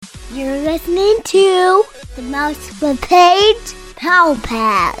You're listening to the Mouse with Page Power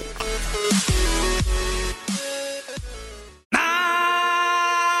Pack.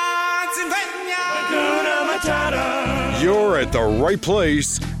 You're at the right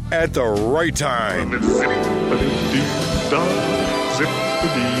place at the right time.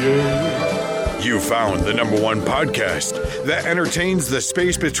 You found the #1 podcast that entertains the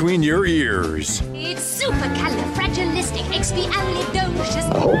space between your ears. It's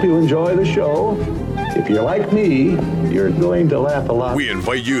supercalifragilisticexpialidocious. I hope you enjoy the show. If you're like me, you're going to laugh a lot. We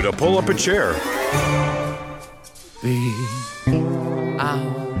invite you to pull up a chair.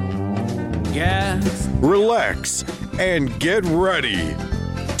 Yes. Relax and get ready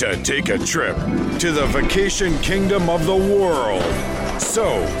to take a trip to the vacation kingdom of the world.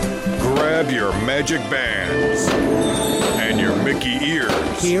 So, grab your magic bands and your Mickey ears.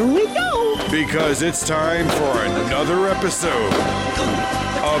 Here we go. Because it's time for another episode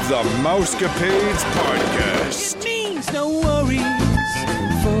of the Mousecapades Podcast. It means no worries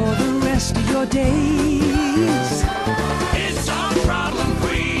for the rest of your days. It's our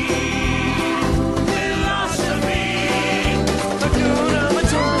problem-free philosophy. Hakuna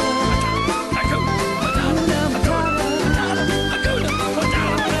Matata. Hakuna Matata. Hakuna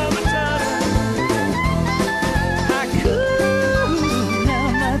Matata. Hakuna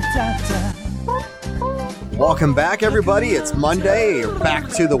Matata. Welcome back, everybody. It's Monday. We're back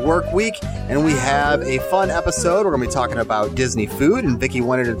to the work week, and we have a fun episode. We're going to be talking about Disney food, and Vicky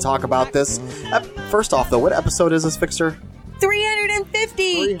wanted to talk about this. First off, though, what episode is this, Fixer?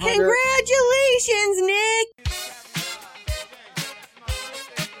 350. 300. Congratulations, Nick.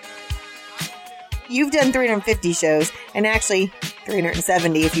 You've done 350 shows, and actually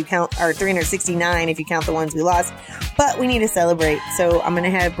 370 if you count, or 369 if you count the ones we lost. But we need to celebrate, so I'm going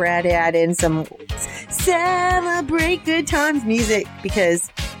to have Brad add in some celebrate good times music because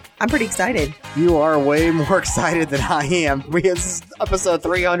I'm pretty excited. You are way more excited than I am. This is episode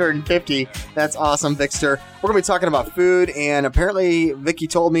 350. That's awesome, Vixter. We're going to be talking about food, and apparently Vicky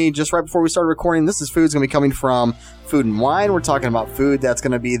told me just right before we started recording, food's going to be coming from Food and Wine. We're talking about food that's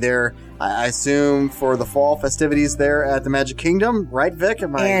going to be there, I assume, for the fall festivities there at the Magic Kingdom, right, Vic?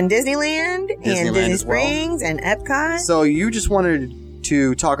 And Disneyland, and Disney as well. Springs, and Epcot. So you just wanted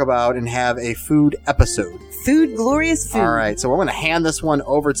to talk about and have a food episode. Food, glorious food. All right, so we're going to hand this one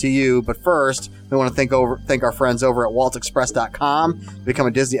over to you, but first, we want to thank our friends over at WaltExpress.com. Become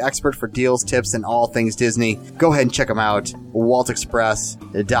a Disney expert for deals, tips, and all things Disney. Go ahead and check them out,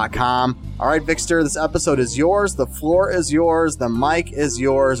 WaltExpress.com. All right, Vixter, this episode is yours. The floor is yours. The mic is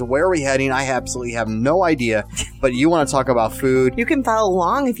yours. Where are we heading? I absolutely have no idea, but you want to talk about food. You can follow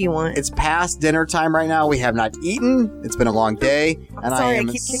along if you want. It's past dinner time right now. We have not eaten. It's been a long day, and sorry, I am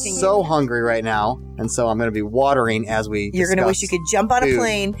I keep kicking so you. hungry right now, and so I'm going to be watering as we You're going to wish you could jump on a food.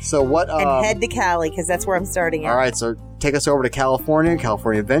 plane So what? and head to Cali because that's where I'm starting at. All right, so take us over to California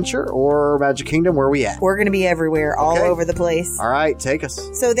Adventure, or Magic Kingdom. Where are we at? We're going to be everywhere, all Okay. over the place. All right, take us.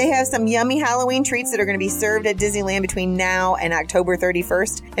 So they have some yummy Halloween treats that are going to be served at Disneyland between now and October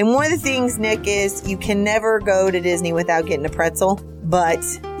 31st. And one of the things, Nick, is you can never go to Disney without getting a pretzel. But,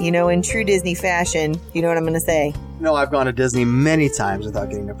 in true Disney fashion, you know what I'm going to say. No, I've gone to Disney many times without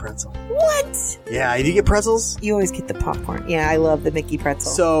getting a pretzel. What? Yeah, do you get pretzels? You always get the popcorn. Yeah, I love the Mickey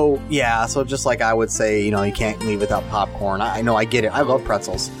pretzel. So just like I would say, you can't leave without popcorn. I know, I get it. I love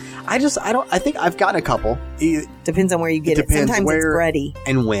pretzels. I think I've gotten a couple. Depends on where you get it. Depends Sometimes it's where bready.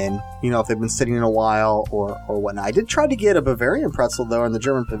 And when. If they've been sitting in a while or whatnot. I did try to get a Bavarian pretzel, though, in the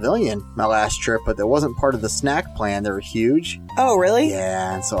German Pavilion my last trip, but that wasn't part of the snack plan. They were huge. Oh, really?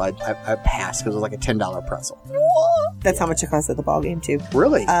 Yeah, and so I passed because it was like a $10 pretzel. That's how much it costs at the ball game, too.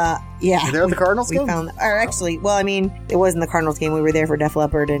 Really? Yeah. There at the Cardinals we game? found, or actually, it wasn't the Cardinals game. We were there for Def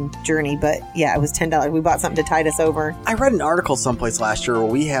Leppard and Journey, but yeah, it was $10. We bought something to tide us over. I read an article someplace last year where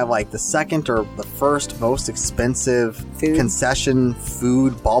we have like the second or the first most expensive concession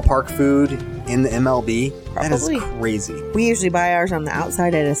food, ballpark food in the MLB. That is Probably. crazy. We usually buy ours on the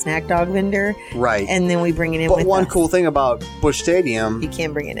outside at a snack dog vendor. Right. And then we bring it in But with one us. cool thing about Busch Stadium, You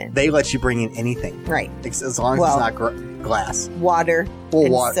can bring it in. they let you bring in anything. Right. As long as it's not glass. Water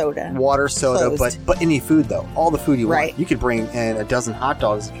and soda. Water, soda, Closed. but any food though. All the food you Right. want. You could bring in a dozen hot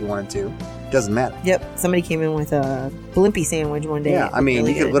dogs if you wanted to. Doesn't matter. Yep. Somebody came in with a blimpie sandwich one day. Yeah, It I mean,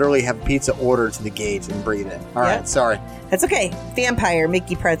 really you could good. literally have pizza ordered to the gate and bring it in. All right, Yep. sorry. That's okay. Vampire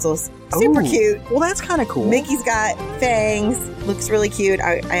Mickey pretzels. Super Ooh. cute. Well, that's kind of cool. Mickey's got fangs. Looks really cute.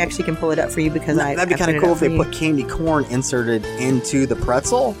 I actually can pull it up for you because That'd be kind of cool if they put candy corn inserted into the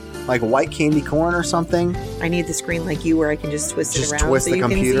pretzel. like white candy corn or something. I need the screen like you where I can just twist Just it around twist so the you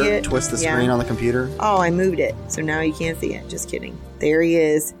computer, can see it. twist the Yeah. screen on the computer. Oh, I moved it. So now you can't see it. Just kidding. There he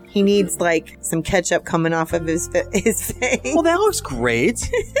is. He needs like some ketchup coming off of his face. Well, that looks great.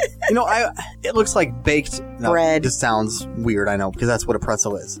 It looks like baked Bread. This sounds weird, I know, because that's what a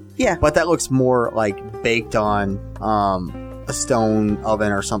pretzel is. Yeah. But that looks more like baked on a stone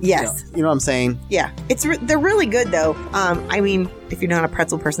oven or something. Yes. You know what I'm saying? Yeah. They're really good though. I mean, if you're not a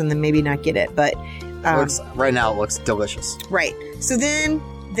pretzel person, then maybe not get it. But Right now, it looks delicious. right. So then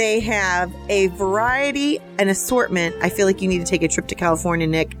they have a variety and assortment. I feel like you need to take a trip to California,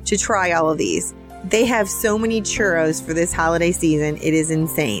 Nick, to try all of these. They have so many churros for this holiday season. It is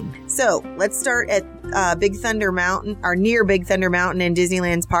insane. So let's start at Big Thunder Mountain, or near Big Thunder Mountain in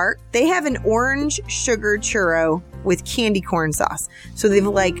Disneyland's park. They have an orange sugar churro with candy corn sauce. So they've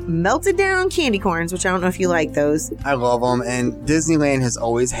like melted down candy corns, which I don't know if you like those. I love them, and Disneyland has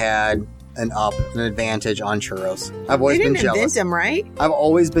always had an advantage on churros. I've always They been didn't invent jealous. them, right? I've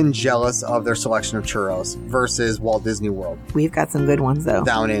always been jealous of their selection of churros versus Walt Disney World We've got some good ones though.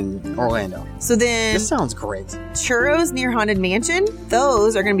 down in Orlando. So then This sounds great. churros near Haunted Mansion,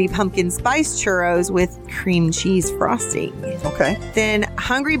 those are going to be pumpkin spice churros with cream cheese frosting. Okay. Then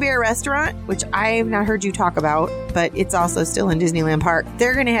Hungry Bear Restaurant, which I have not heard you talk about, but it's also still in Disneyland Park.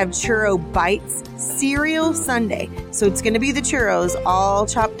 They're going to have churro bites cereal sundae. So it's going to be the churros all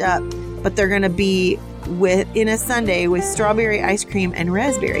chopped up, but they're going to be in a sundae with strawberry ice cream and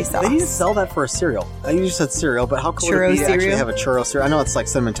raspberry sauce. They need to sell that for a cereal. You just said cereal, but how cool would Churro it be to actually cereal? have a churro cereal? I know it's like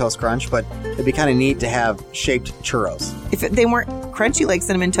Cinnamon Toast Crunch, but it'd be kind of neat to have shaped churros. If they weren't crunchy like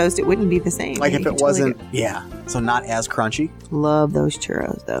Cinnamon Toast, it wouldn't be the same. Like You if can it totally wasn't, yeah. So not as crunchy. Love those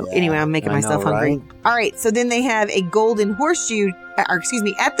churros, though. Yeah, Anyway, I'm making I myself know, hungry. right? All right, so then they have a Golden Horseshoe, at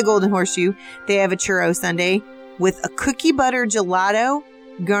the Golden Horseshoe, they have a churro sundae with a cookie butter gelato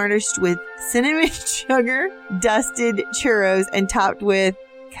garnished with cinnamon sugar, dusted churros, and topped with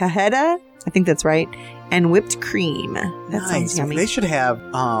cajeta, I think that's right, and whipped cream. That sounds yummy. They should have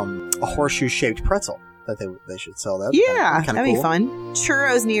a horseshoe-shaped pretzel that they should sell. That Yeah, that'd that'd be fun.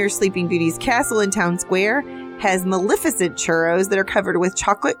 Churros near Sleeping Beauty's castle in Town Square has Maleficent churros that are covered with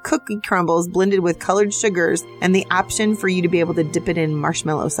chocolate cookie crumbles blended with colored sugars and the option for you to be able to dip it in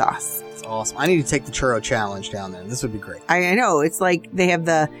marshmallow sauce. That's awesome. I need to take the churro challenge down there. This would be great. I know. It's like they have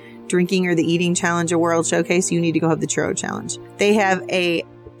the drinking or the eating challenge or world showcase. You need to go have the churro challenge. They have a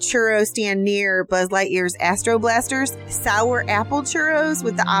churro stand near Buzz Lightyear's Astro Blasters, sour apple churros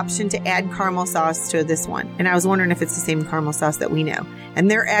with the option to add caramel sauce to this one. And I was wondering if it's the same caramel sauce that we know. And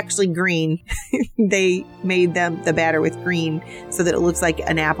they're actually green. They made the batter with green so that it looks like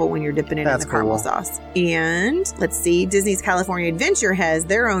an apple when you're dipping it That's in the caramel cool. sauce. And let's see, Disney's California Adventure has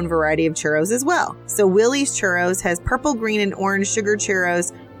their own variety of churros as well. So Willie's Churros has purple, green, and orange sugar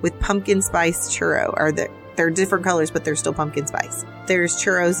churros with pumpkin spice churro. They're different colors, but they're still pumpkin spice. There's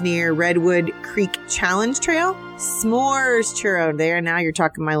churros near Redwood Creek Challenge Trail. S'mores churro. There, now you're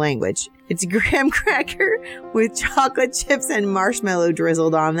talking my language. It's a graham cracker with chocolate chips and marshmallow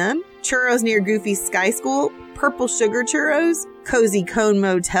drizzled on them. Churros near Goofy's Sky School. Purple sugar churros. Cozy Cone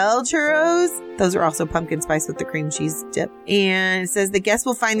Motel churros. Those are also pumpkin spice with the cream cheese dip. And it says the guests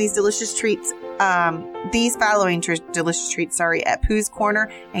will find these delicious treats, delicious treats, at Pooh's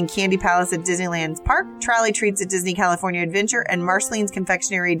Corner and Candy Palace at Disneyland's Park, Trolley Treats at Disney California Adventure, and Marceline's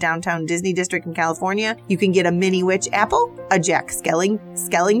Confectionery downtown Disney District in California. You can get a mini witch apple, a Jack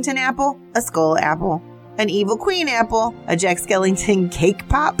Skellington apple, a skull apple, an Evil Queen apple, a Jack Skellington cake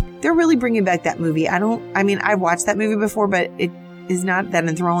pop. They're really bringing back that movie. I've watched that movie before, but it is not that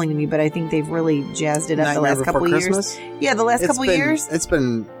enthralling to me, but I think they've really jazzed it up Nightmare the last Before couple of Christmas? years. Yeah, the last couple of years. It's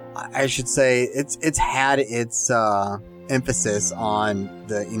been, I should say, it's had its emphasis on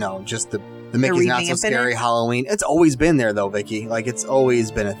the, just the Mickey's Not So revamping Scary it? Halloween. It's always been there though, Vicky. Like it's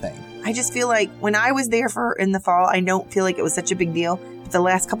always been a thing. I just feel like when I was there in the fall, I don't feel like it was such a big deal. But the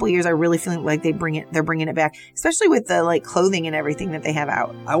last couple of years, I really feel like they're bringing it back, especially with the clothing and everything that they have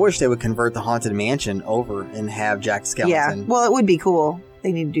out. I wish they would convert the Haunted Mansion over and have Jack Skellington. Yeah, well, it would be cool.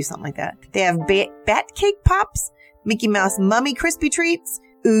 They need to do something like that. They have bat cake pops, Mickey Mouse Mummy Crispy Treats,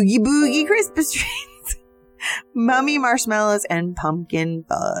 Oogie Boogie Crispy Treats, Mummy Marshmallows, and pumpkin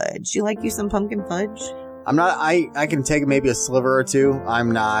fudge. You like some pumpkin fudge? I'm not, I can take maybe a sliver or two.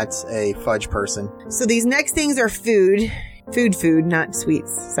 I'm not a fudge person. So these next things are food, not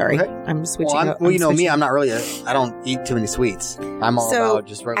sweets. Sorry. Okay. I'm switching. Well, you know me, I'm not really I don't eat too many sweets. I'm all about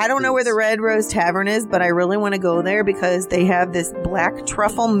just regular I don't know where the foods. Red Rose Tavern is, but I really want to go there because they have this black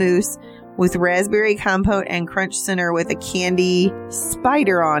truffle mousse with raspberry compote and crunch center with a candy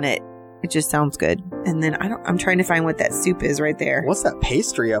spider on it. It just sounds good. And then I'm trying to find what that soup is right there. What's that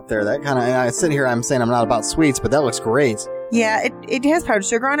pastry up there? That kind of, I sit here, I'm saying I'm not about sweets, but that looks great. Yeah, it has powdered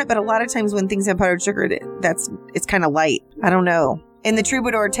sugar on it, but a lot of times when things have powdered sugar, it's kind of light. I don't know. In the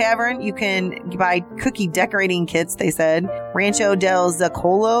Troubadour Tavern, you can buy cookie decorating kits, they said. Rancho del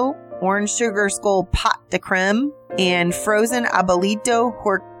Zacolo, orange sugar skull pot de creme, and frozen abuelito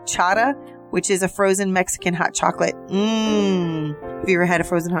horchata, which is a frozen Mexican hot chocolate. Have you ever had a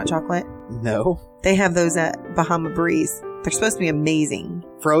frozen hot chocolate? No. They have those at Bahama Breeze. They're supposed to be amazing.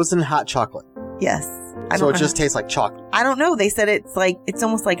 Frozen hot chocolate. Yes. So it just tastes like chocolate. I don't know. They said it's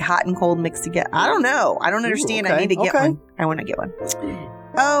almost like hot and cold mixed together. I don't know. I don't understand. Okay, I need to get okay. one. I want to get one.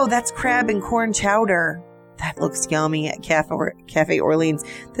 Oh, that's crab and corn chowder. That looks yummy at Cafe Orleans.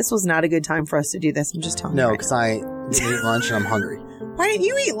 This was not a good time for us to do this. I'm just telling you. No, right because I didn't eat lunch and I'm hungry. Why didn't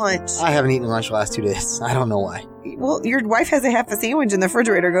you eat lunch? I haven't eaten lunch the last 2 days. I don't know why. Well, your wife has a half a sandwich in the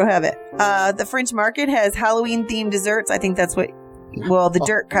refrigerator. Go have it. The French Market has Halloween-themed desserts. I think that's what... Well, the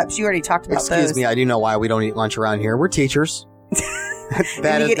dirt cups, you already talked about those. Excuse me, I do know why we don't eat lunch around here. We're teachers.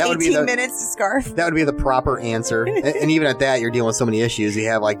 that you get 18 minutes to scarf. That would be the proper answer. And even at that, you're dealing with so many issues. You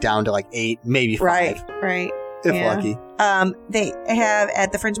have down to 8, maybe 5. Right. If lucky. They have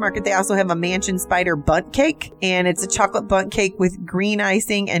at the French Market, they also have a Mansion Spider Bundt Cake, and it's a chocolate bundt cake with green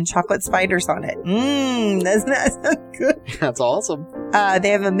icing and chocolate spiders on it. Doesn't that sound good? That's awesome. They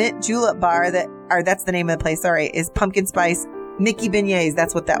have a mint julep bar that's the name of the place, sorry, is pumpkin spice Mickey beignets.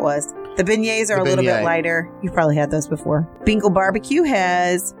 That's what that was. The beignets are a little bit lighter. You've probably had those before. Binkle Barbecue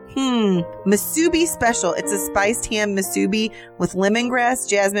has, Masubi Special. It's a spiced ham masubi with lemongrass,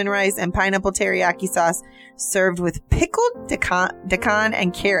 jasmine rice, and pineapple teriyaki sauce, served with pickled dakan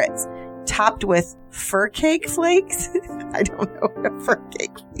and carrots, topped with fur cake flakes. I don't know what a fur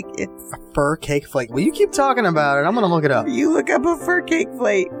cake flake is. A fur cake flake. Well, you keep talking about it. I'm going to look it up. You look up a fur cake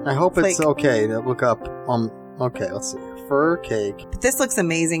flake. I hope it's okay to look up. Okay, let's see. Fur cake. But this looks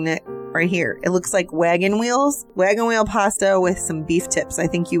amazing, Nick. Right here. It looks like wagon wheel pasta with some beef tips. I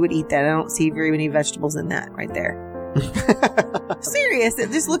think you would eat that. I don't see very many vegetables in that right there. Serious.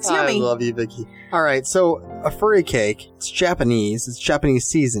 It just looks yummy. I love you, Vicky. All right. So a furry cake. It's Japanese. It's Japanese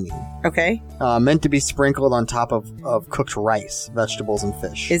seasoning. Okay. Meant to be sprinkled on top of cooked rice, vegetables, and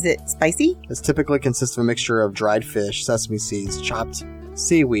fish. Is it spicy? This typically consists of a mixture of dried fish, sesame seeds, chopped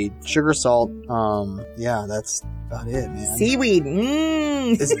seaweed, sugar, salt. Yeah, that's about it, man. Seaweed.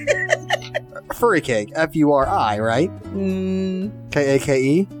 Furry cake. F-U-R-I, right?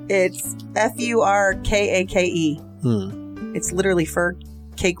 K-A-K-E? It's F-U-R-K-A-K-E. It's literally fur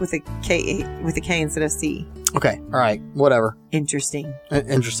cake with a K instead of C. Okay. All right. Whatever. Interesting.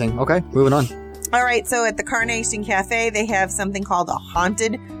 Interesting. Okay. Moving on. All right. So at the Carnation Cafe, they have something called a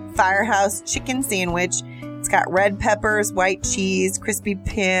Haunted Firehouse Chicken Sandwich. It's got red peppers, white cheese, crispy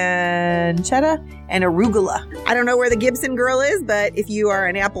pancetta, and arugula. I don't know where the Gibson girl is, but if you are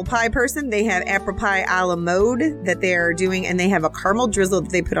an apple pie person, they have apple pie a la mode that they're doing, and they have a caramel drizzle that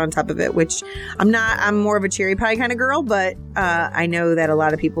they put on top of it, which I'm more of a cherry pie kind of girl, but I know that a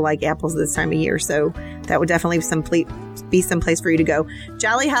lot of people like apples this time of year, so that would definitely be some place for you to go.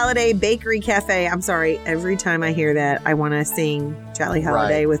 Jolly Holiday Bakery Cafe. I'm sorry, every time I hear that, I want to sing Jolly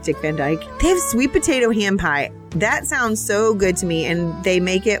Holiday with Dick Van Dyke. They have sweet potato ham pie. That sounds so good to me, and they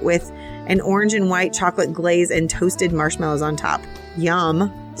make it with an orange and white chocolate glaze and toasted marshmallows on top.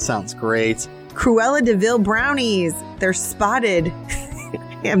 Yum. Sounds great. Cruella de Vil brownies. They're spotted.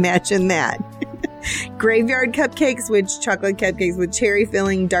 Imagine that. Graveyard cupcakes, chocolate cupcakes with cherry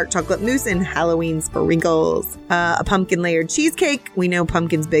filling, dark chocolate mousse, and Halloween sprinkles. A pumpkin layered cheesecake. We know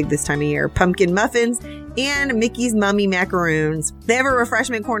pumpkin's big this time of year. Pumpkin muffins and Mickey's Mummy macaroons. They have a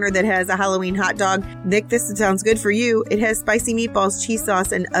refreshment corner that has a Halloween hot dog. Nick, this sounds good for you. It has spicy meatballs, cheese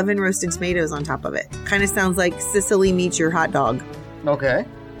sauce, and oven roasted tomatoes on top of it. Kind of sounds like Sicily meets your hot dog. Okay.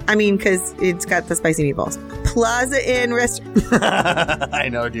 I mean, because it's got the spicy meatballs. Plaza Inn Restaurant. I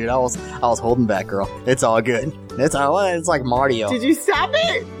know, dude. I was holding back, girl. It's all good. It's like Mario. Did you stop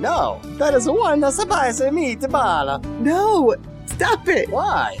it? No. That is one spicy meatball. No. Stop it.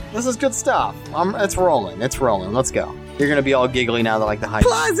 Why? This is good stuff. It's rolling. Let's go. You're going to be all giggly now that like the hype.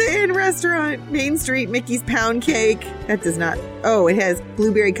 Plaza Inn Restaurant. Main Street Mickey's Pound Cake. That does not. Oh, it has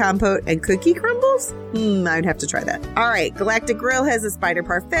blueberry compote and cookie crumbles? I'd have to try that. All right. Galactic Grill has a spider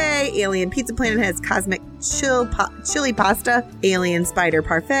parfait. Alien Pizza Planet has cosmic chili pasta. Alien Spider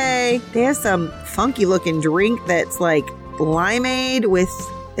Parfait. They have some funky looking drink that's like limeade with,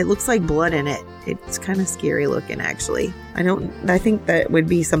 it looks like blood in it. It's kind of scary looking, actually. I think that would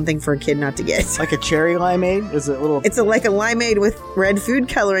be something for a kid not to get. Like a cherry limeade? Is it little? It's like a limeade with red food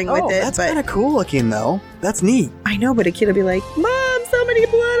coloring with it. That's kind of cool looking, though. That's neat. I know, but a kid will be like, Mom, so many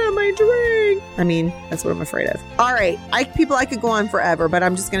blood on my drink. I mean, that's what I'm afraid of. All right. I could go on forever, but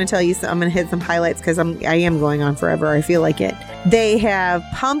I'm just going to tell you, I'm going to hit some highlights because I am going on forever. I feel like it. They have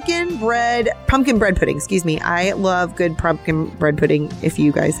pumpkin bread pudding. Excuse me. I love good pumpkin bread pudding if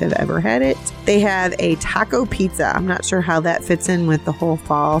you guys have ever had it. They have a taco pizza. I'm not sure how that fits in with the whole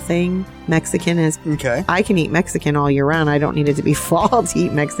fall thing. Mexican is Okay. I can eat Mexican all year round. I don't need it to be fall to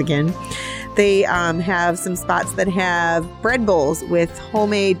eat Mexican. They have some spots that have bread bowls with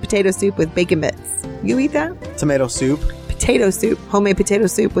homemade potato soup with bacon bits. You eat that? Tomato soup. Potato soup. Homemade potato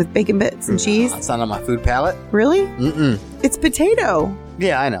soup with bacon bits and cheese. That's not on my food palette. Really? Mm-mm. It's potato.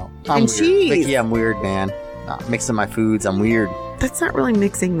 Yeah, I know. I'm And weird. cheese. Vicky, I'm weird, man. Mixing my foods, I'm weird. That's not really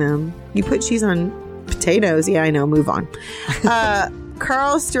mixing them. You put cheese on potatoes. Yeah, I know. Move on.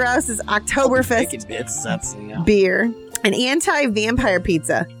 Karl Strauss's Oktoberfest Bacon bits. That's beer. An anti-vampire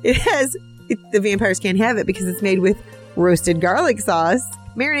pizza. The vampires can't have it because it's made with roasted garlic sauce,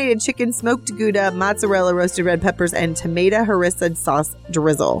 marinated chicken, smoked Gouda, mozzarella, roasted red peppers, and tomato harissa sauce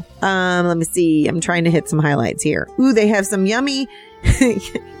drizzle. Let me see. I'm trying to hit some highlights here. Ooh, they have some yummy...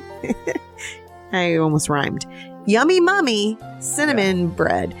 I almost rhymed. Yummy Mummy cinnamon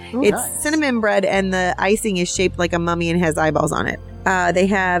bread. Ooh, It's nice. cinnamon bread and the icing is shaped like a mummy and has eyeballs on it. They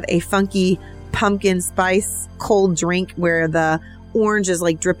have a funky pumpkin spice cold drink where the orange is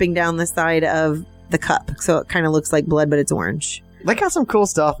like dripping down the side of the cup. So it kind of looks like blood, but it's orange. They got some cool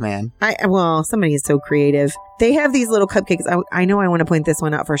stuff, man. Somebody is so creative. They have these little cupcakes. I know I want to point this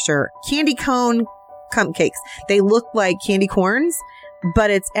one out for sure. Candy cone cupcakes. They look like candy corns,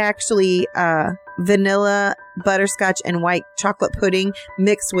 but it's actually vanilla, butterscotch, and white chocolate pudding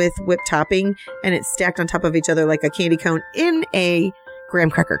mixed with whipped topping, and it's stacked on top of each other like a candy cone in a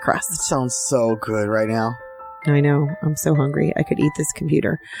graham cracker It crust. sounds so good right now. I know. I'm so hungry. I could eat this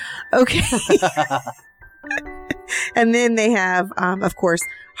computer. Okay. And then they have, of course,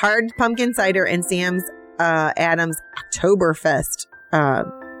 hard pumpkin cider and Sam's Adams Oktoberfest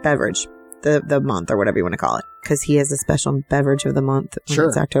beverage, the month or whatever you want to call it, because he has a special beverage of the month. Sure.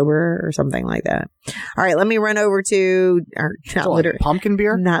 It's October or something like that. All right, let me run over to, or not So, like, literally, pumpkin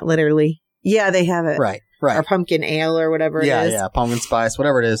beer? not literally. Yeah, they have it. Right. Or pumpkin ale or whatever it is. Yeah, pumpkin spice,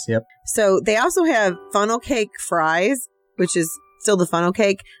 whatever it is. Yep. So they also have funnel cake fries, which is still the funnel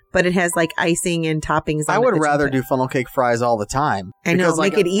cake, but it has like icing and toppings on I it would that you rather put. do funnel cake fries all the time. I know, Because,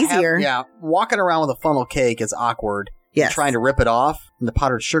 make it easier. Walking around with a funnel cake is awkward. Yes. Trying to rip it off, and the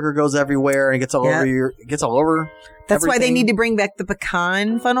powdered sugar goes everywhere, and it gets all Yep. over it gets all over. That's why they everything. need to bring back the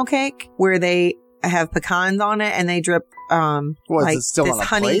pecan funnel cake, where they have pecans on it and they drip Was like it still this on a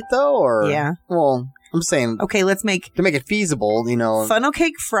honey. plate though, or Yeah. Well, I'm saying Okay, let's make to make it feasible, funnel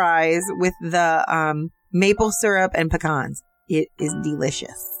cake fries with the maple syrup and pecans. It is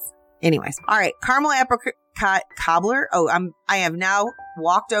delicious. Anyways, all right, caramel apricot cobbler. Oh, I have now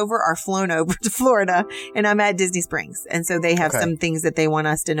walked over or flown over to Florida, and I'm at Disney Springs, and so they have Okay. some things that they want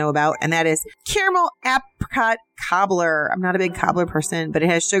us to know about, and that is caramel apricot cobbler. I'm not a big cobbler person, but it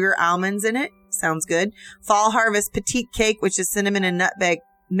has sugar almonds in it. Sounds good. Fall harvest petite cake, which is cinnamon and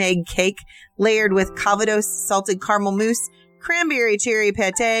nutmeg cake, layered with Calvados salted caramel mousse, cranberry cherry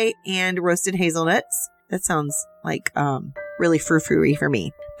pate, and roasted hazelnuts. That sounds like really frou-frou-y for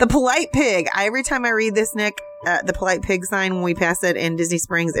me. The Polite Pig. Every time I read this, Nick, the Polite Pig sign when we pass it in Disney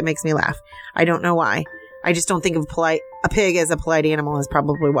Springs, it makes me laugh. I don't know why. I just don't think of a pig as a polite animal is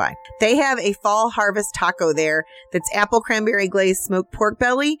probably why. They have a fall harvest taco there that's apple cranberry glazed smoked pork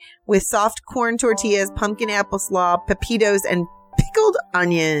belly with soft corn tortillas, pumpkin apple slaw, pepitos, and pickled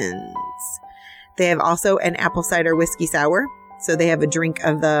onions. They have also an apple cider whiskey sour. So they have a drink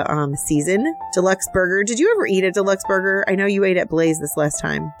of the season. Deluxe burger. Did you ever eat a deluxe burger? I know you ate at Blaze this last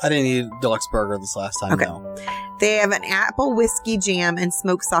time. I didn't eat a deluxe burger this last time. Okay. No. They have an apple whiskey jam and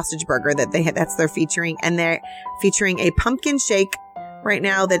smoked sausage burger that that's their featuring, and they're featuring a pumpkin shake right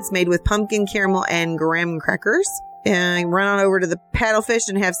now that's made with pumpkin caramel and graham crackers. And run on over to the Paddlefish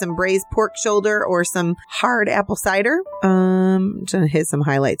and have some braised pork shoulder or some hard apple cider. I'm going to hit some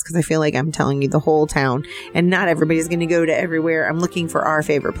highlights because I feel like I'm telling you the whole town, and not everybody's going to go to everywhere. I'm looking for our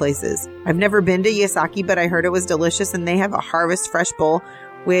favorite places. I've never been to Yasaki, but I heard it was delicious, and they have a Harvest Fresh Bowl,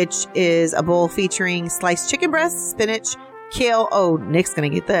 which is a bowl featuring sliced chicken breasts, spinach, kale. Oh, Nick's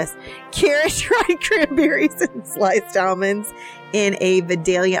going to get this. Carrot, dried cranberries, and sliced almonds in a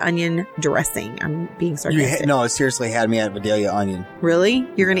Vidalia onion dressing. I'm being sarcastic. No, it seriously had me at Vidalia onion. Really?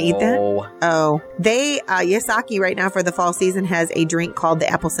 You're going to eat that? Oh. Oh. They, Yasaki right now for the fall season has a drink called the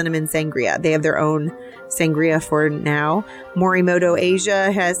Apple Cinnamon Sangria. They have their own sangria for now. Morimoto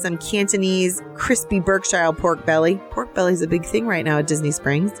Asia has some Cantonese crispy Berkshire pork belly. Pork belly is a big thing right now at Disney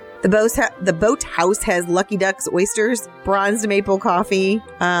Springs. The Boat House has Lucky Ducks, oysters, bronzed maple coffee.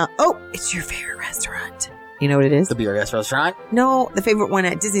 It's your favorite. restaurant. You know what it is? The BRS restaurant No, the favorite one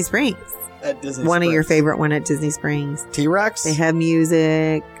at Disney Springs. at Disney One of your Springs. favorite one at Disney Springs. T-Rex? They have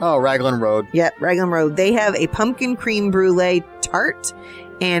music. Oh, Raglan Road. Yep, Raglan Road. They have a pumpkin cream brulee tart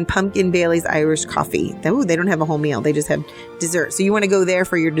and pumpkin Bailey's Irish coffee. Ooh, they don't have a whole meal. They just have dessert. So you want to go there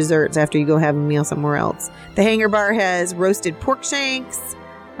for your desserts after you go have a meal somewhere else. The Hangar Bar has roasted pork shanks.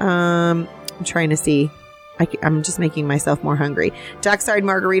 I'm trying to see. I'm just making myself more hungry. Dockside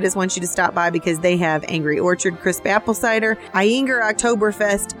Margaritas wants you to stop by because they have Angry Orchard crisp apple cider, Iyengar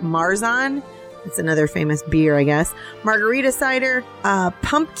Oktoberfest Marzahn. It's another famous beer, I guess. Margarita cider,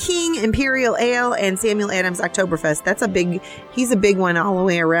 Pumpkin Imperial Ale, and Samuel Adams Oktoberfest. He's a big one all the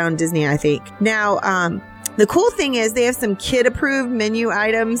way around Disney, I think. Now, the cool thing is they have some kid-approved menu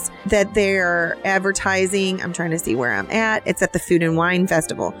items that they're advertising. I'm trying to see where I'm at. It's at the Food and Wine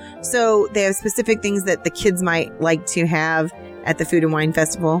Festival. So they have specific things that the kids might like to have at the Food and Wine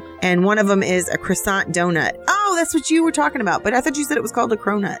Festival. And one of them is a croissant donut. Oh, that's what you were talking about. But I thought you said it was called a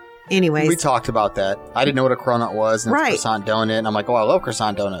cronut. Anyways. We talked about that. I didn't know what a cronut was, and Right. it's a croissant donut. And I'm like, oh, I love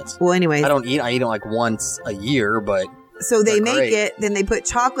croissant donuts. Well, anyways. I eat them like once a year, but So they they're make great. it, then they put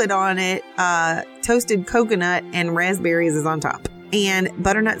chocolate on it, toasted coconut, and raspberries is on top. And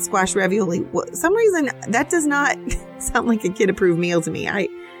butternut squash ravioli. Well, some reason that does not sound like a kid-approved meal to me.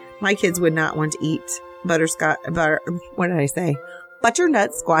 My kids would not want to eat what did I say?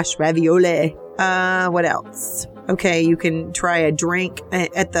 Butternut squash ravioli. What else? Okay, you can try a drink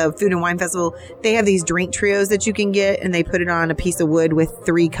at the Food and Wine Festival. They have these drink trios that you can get, and they put it on a piece of wood with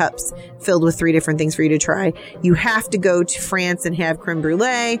 3 cups filled with 3 different things for you to try. You have to go to France and have creme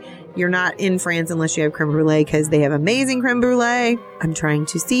brulee. You're not in France unless you have creme brulee because they have amazing creme brulee. I'm trying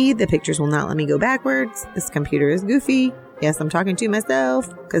to see. The pictures will not let me go backwards. This computer is goofy. Yes, I'm talking to myself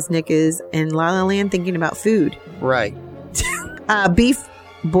because Nick is in La La Land thinking about food. right. Beef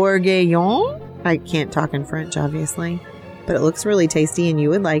bourguignon. I can't talk in French, obviously, but it looks really tasty and you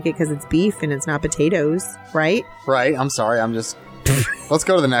would like it because it's beef and it's not potatoes, right? Right. I'm sorry. Let's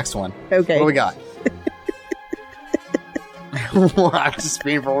go to the next one. Okay. What do we got? I'm just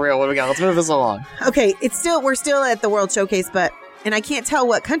being for real. What do we got? Let's move this along. Okay. We're still at the World Showcase, and I can't tell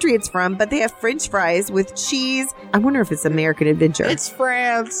what country it's from, but they have French fries with cheese. I wonder if it's American Adventure. It's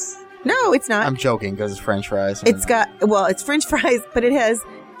France. No, it's not. I'm joking because it's French fries. It's French fries, but it has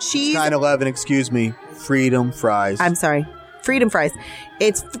cheese. 9/11, excuse me. Freedom fries. I'm sorry. Freedom fries.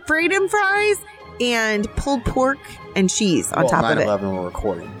 It's freedom fries and pulled pork and cheese on top of it. 9/11 we're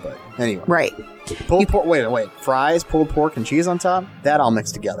recording, but anyway. Right. Pulled pork. Wait. Fries, pulled pork, and cheese on top? That all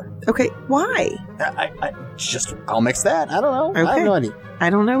mixed together. Okay. Why? I'll mix that. I don't know. I Okay. have no idea. I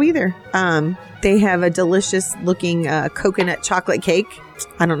don't know either. They have a delicious looking coconut chocolate cake.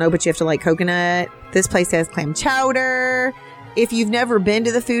 I don't know, but you have to like coconut. This place has clam chowder. If you've never been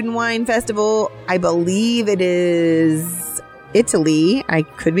to the Food and Wine Festival, I believe it is Italy. I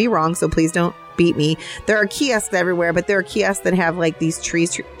could be wrong, so please don't beat me. There are kiosks everywhere, but there are kiosks that have like these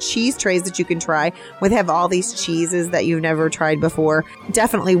cheese trays that you can try have all these cheeses that you've never tried before.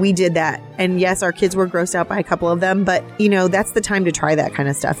 Definitely, we did that. And yes, our kids were grossed out by a couple of them, but that's the time to try that kind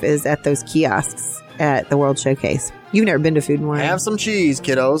of stuff is at those kiosks at the World Showcase. You've never been to Food and Wine. Have some cheese,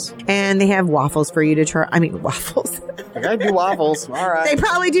 kiddos. And they have waffles for you to try. I mean, waffles. I gotta do waffles. All right. They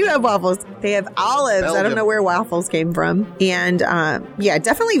probably do have waffles. They have olives. I don't Belgium. know where waffles came from. And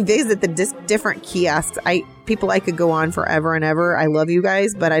definitely visit the different kiosks. I could go on forever and ever. I love you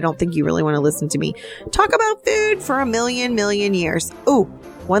guys, but I don't think you really want to listen to me talk about food for a million years. Oh,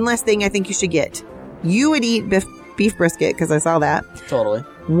 one last thing I think you should get. You would eat beef brisket because I saw that. Totally.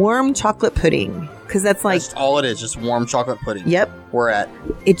 Warm chocolate pudding because that's like, That's all it is. Just warm chocolate pudding. yep. We're at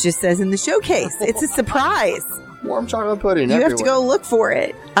It just says in the showcase. It's a surprise. warm chocolate pudding. You everywhere. have to go look for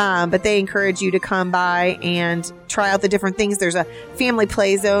it. But they encourage you to come by and try out the different things. There's a family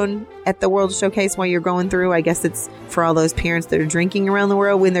play zone at the World Showcase while you're going through. I guess it's for all those parents that are drinking around the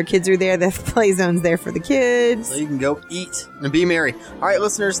world when their kids are there. The play zone's there for the kids. So you can go eat and be merry. All right,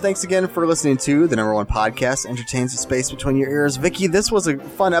 listeners, thanks again for listening to the #1 podcast, Entertains the Space Between Your Ears. Vicky, this was a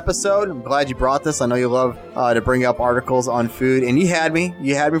fun episode. I'm glad you brought this. I know you love to bring up articles on food, and you had me.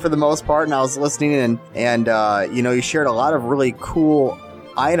 You had me for the most part, and I was listening, and you shared a lot of really cool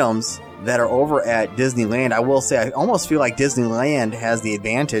items that are over at Disneyland. I will say, I almost feel like Disneyland has the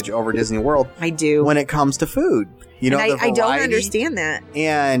advantage over Disney World I do. when it comes to food. You know, and the I don't variety understand that.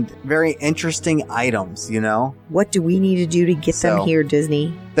 and very interesting items, you know? What do we need to do to get them So- here,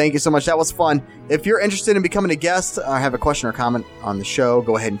 Disney? Thank you so much. That was fun. If you're interested in becoming a guest or have a question or comment on the show,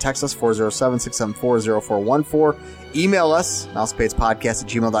 go ahead and text us 407-674-0414. Email us,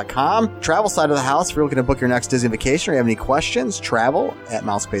 mousecapadespodcast@gmail.com. Travel side of the house, if you're looking to book your next Disney vacation or you have any questions,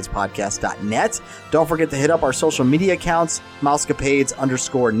 travel@mousecapadespodcast.net. Don't forget to hit up our social media accounts,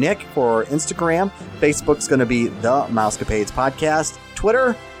 mousecapades_Nick for Instagram. Facebook's going to be the Mousecapades Podcast.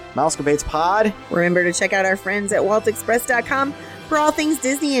 Twitter, Mousecapades Pod. Remember to check out our friends at waltexpress.com for all things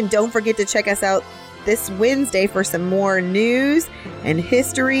Disney, and don't forget to check us out this Wednesday for some more news and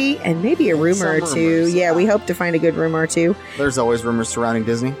history and maybe a rumor or Some two. rumors, Yeah, yeah. we hope to find a good rumor or two. There's always rumors surrounding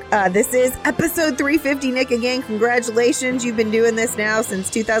Disney. This is episode 350, Nick. Again, congratulations. You've been doing this now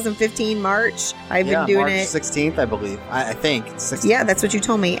since 2015, March. I've been doing March it. 16th, I believe. I think. It's 16th. Yeah, that's what you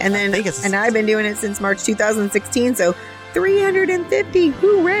told me. And then, I think it's the and I've been doing it since March 2016. So 350.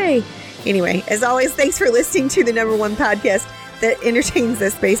 Hooray. Anyway, as always, thanks for listening to the #1 podcast that entertains the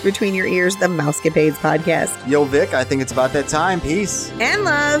space between your ears, the Mousecapades Podcast. Yo, Vic, I think it's about that time. Peace. And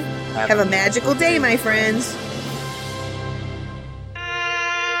love. Have a magical day, my friends.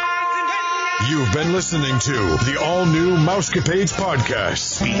 You've been listening to the all-new Mousecapades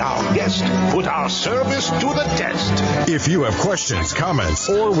Podcast. Be our guest. Put our service to the test. If you have questions, comments,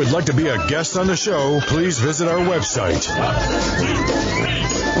 or would like to be a guest on the show, please visit our website.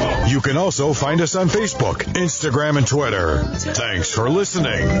 You can also find us on Facebook, Instagram, and Twitter. Thanks for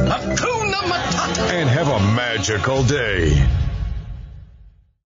listening. Hakuna Matata. And have a magical day.